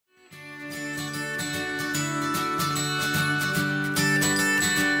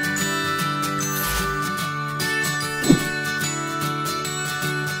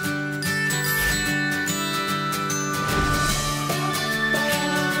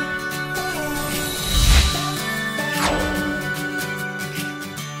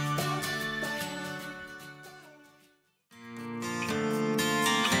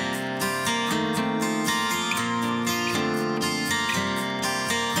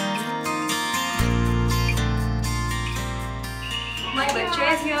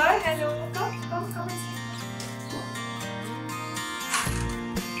chairs here. Hello. Come and sit.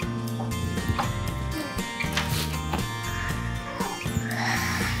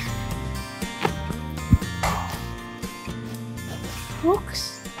 Books?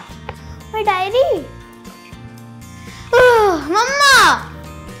 My diary? Oh, Mama!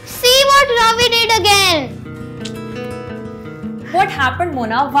 See what Ravi did again! What happened,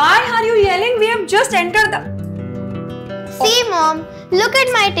 Mona? Why are you yelling? We have just entered the... See, Mom, look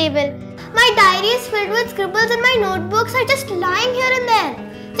at my table. My diary is filled with scribbles and my notebooks are just lying here and there.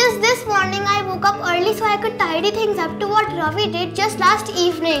 Just this morning I woke up early so I could tidy things up to what Ravi did just last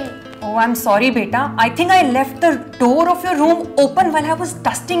evening. Oh, I'm sorry, beta. I think I left the door of your room open while I was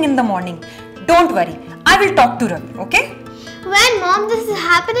dusting in the morning. Don't worry. I will talk to Ravi, okay? When, Mom? This is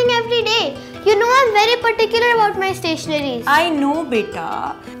happening every day. You know I'm very particular about my stationeries. I know,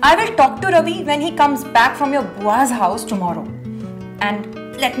 beta. I will talk to Ravi when he comes back from your bua's house tomorrow. And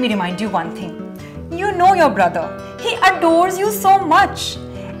let me remind you one thing. You know your brother. He adores you so much.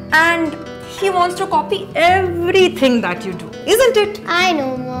 And he wants to copy everything that you do. Isn't it? I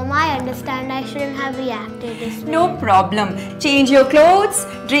know, Mom. I understand. I shouldn't have reacted this way. No problem. Change your clothes,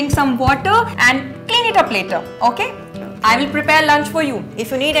 drink some water and clean it up later. Okay? I will prepare lunch for you.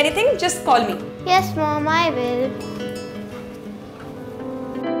 If you need anything, just call me. Yes, Mom, I will.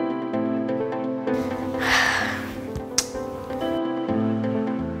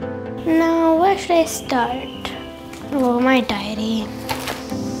 Now, where should I start? Oh, my diary.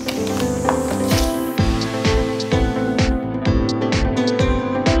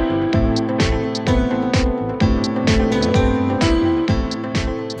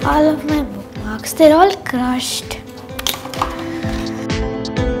 All of my bookmarks, they're all crushed.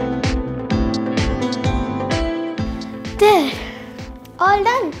 There, all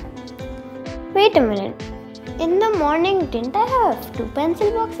done. Wait a minute. In the morning, didn't I have two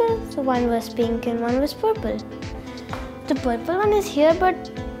pencil boxes? So one was pink and one was purple. The purple one is here, but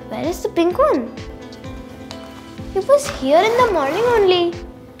where is the pink one? It was here in the morning only.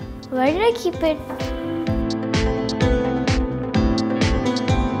 Where did I keep it?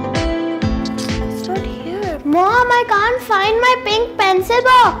 It's not here. Mom, I can't find my pink pencil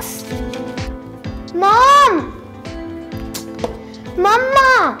box. Mom!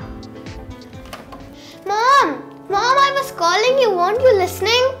 Mama! Mom! Mom, I was calling you. Weren't you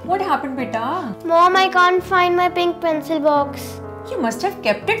listening? What happened, beta? Mom, I can't find my pink pencil box. You must have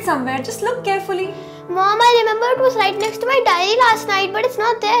kept it somewhere. Just look carefully. Mom, I remember it was right next to my diary last night, but it's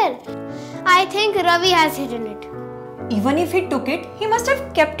not there. I think Ravi has hidden it. Even if he took it, he must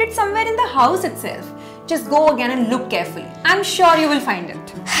have kept it somewhere in the house itself. Just go again and look carefully. I'm sure you will find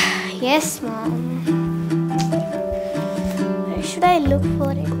it. Yes, Mom. Where should I look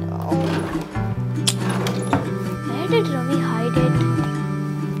for it? Oh. Where did Ravi hide it?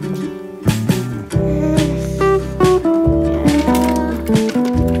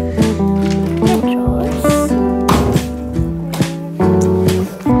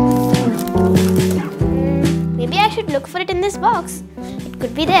 Maybe I should look for it in this box. It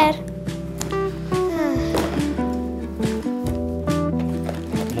could be there.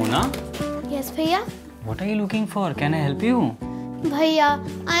 Mona? Yes, Bhaiya? What are you looking for? Can I help you? Bhaiya,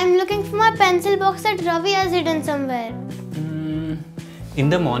 I am looking for my pencil box that Ravi has hidden somewhere. In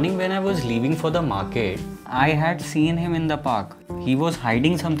the morning when I was leaving for the market, I had seen him in the park. He was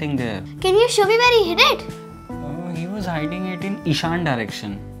hiding something there. Can you show me where he hid it? He was hiding it in Ishan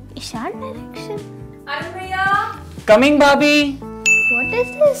direction. Ishan direction? Coming, Bobby! What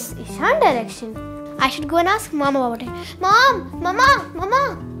is this Ishan direction? I should go and ask Mom about it. Mom! Mama!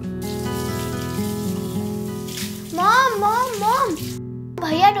 Mama! Mom!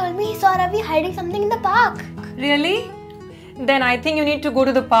 Bhaiya told me he saw Ravi hiding something in the park. Really? Then I think you need to go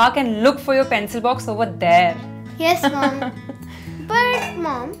to the park and look for your pencil box over there. Yes, Mom. But,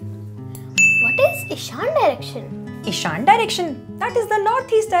 Mom, what is Ishan direction? Ishan direction? That is the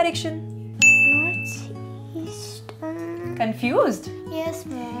northeast direction. Northeast. Confused? Yes,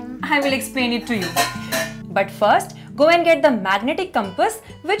 Mom. I will explain it to you. But first, go and get the magnetic compass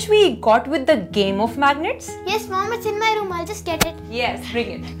which we got with the game of magnets. Yes, Mom, it's in my room. I'll just get it. Yes,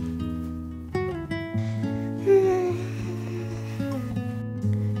 bring it.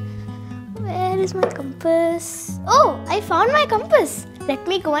 Where is my compass? Oh, I found my compass. Let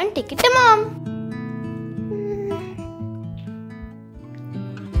me go and take it to Mom.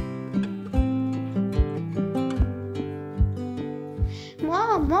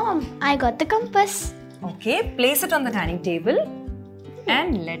 Mom, I got the compass. Okay, place it on the dining table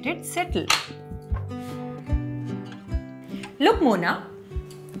and let it settle. Look, Mona,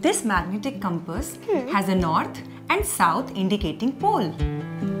 this magnetic compass has a north and south indicating pole.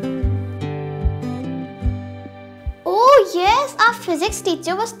 Oh yes, our physics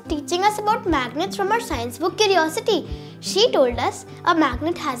teacher was teaching us about magnets from our science book Curiosity. She told us a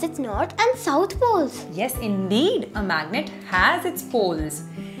magnet has its north and south poles. Yes, indeed, a magnet has its poles.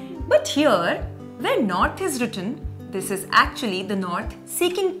 But here, where north is written, this is actually the north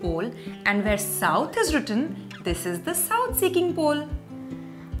seeking pole, and where south is written, this is the south seeking pole.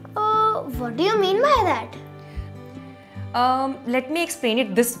 What do you mean by that? Let me explain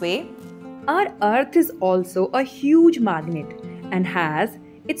it this way. Our Earth is also a huge magnet and has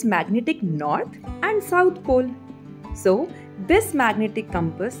its magnetic north and south pole. So, this magnetic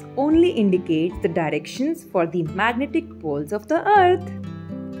compass only indicates the directions for the magnetic poles of the Earth.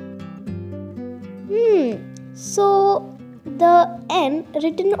 So the N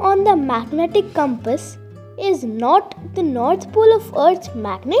written on the magnetic compass is not the north pole of Earth's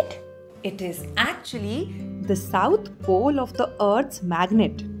magnet? It is actually the south pole of the Earth's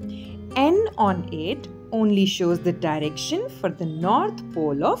magnet. N on it only shows the direction for the north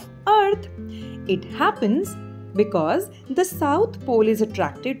pole of Earth. It happens because the south pole is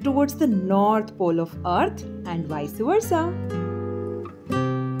attracted towards the north pole of Earth and vice versa.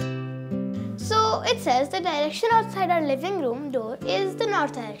 So it says the direction outside our living room door is the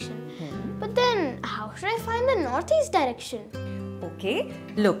north direction. But then how should I find the northeast direction? Okay,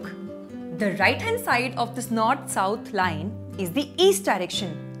 look. The right hand side of this north-south line is the east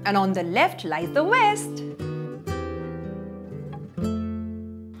direction, and on the left lies the west.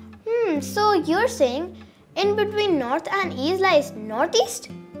 So you're saying in between north and east lies northeast?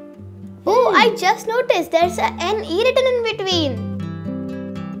 Oh, I just noticed there's a NE written in between.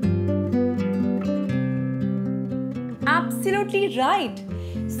 Absolutely right.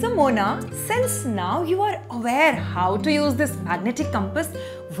 So Mona, since now you are aware how to use this magnetic compass,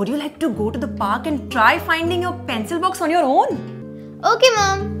 would you like to go to the park and try finding your pencil box on your own? Okay,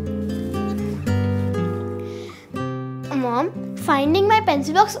 Mom. Mom, finding my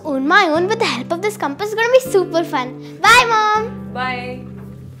pencil box on my own with the help of this compass is going to be super fun. Bye, Mom. Bye.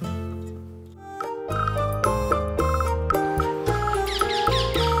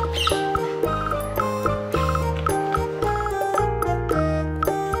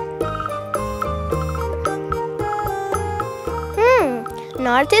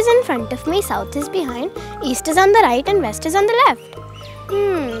 North is in front of me, south is behind, east is on the right and west is on the left.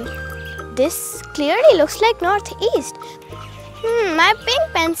 This clearly looks like northeast. My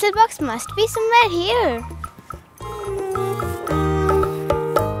pink pencil box must be somewhere here.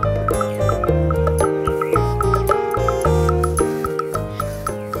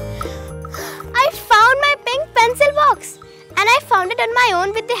 I found my pink pencil box and I found it on my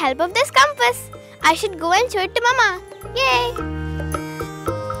own with the help of this compass. I should go and show it to Mama. Yay!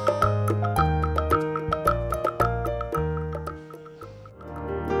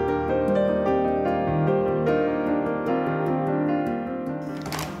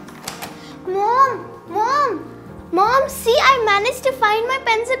 Mom, see, I managed to find my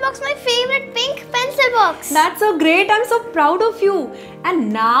pencil box, my favorite pink pencil box. That's so great. I'm so proud of you.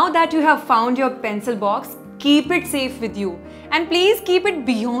 And now that you have found your pencil box, keep it safe with you. And please keep it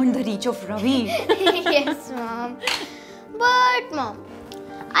beyond the reach of Ravi. Yes, Mom. But, Mom,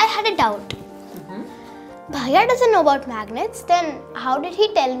 I had a doubt. Bhaiya doesn't know about magnets. Then how did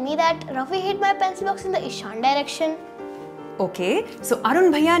he tell me that Ravi hid my pencil box in the Ishan direction? Okay, so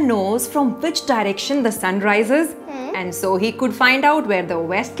Arun Bhaiya knows from which direction the sun rises, and so he could find out where the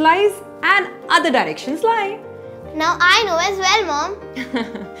west lies and other directions lie. Now I know as well,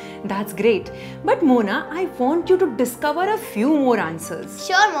 Mom. That's great. But Mona, I want you to discover a few more answers.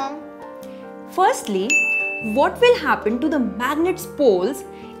 Sure, Mom. Firstly, what will happen to the magnet's poles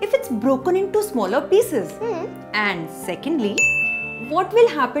if it's broken into smaller pieces? And secondly, what will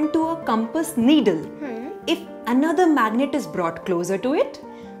happen to a compass needle if another magnet is brought closer to it?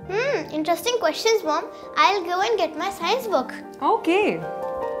 Interesting questions, Mom. I'll go and get my science book. Okay.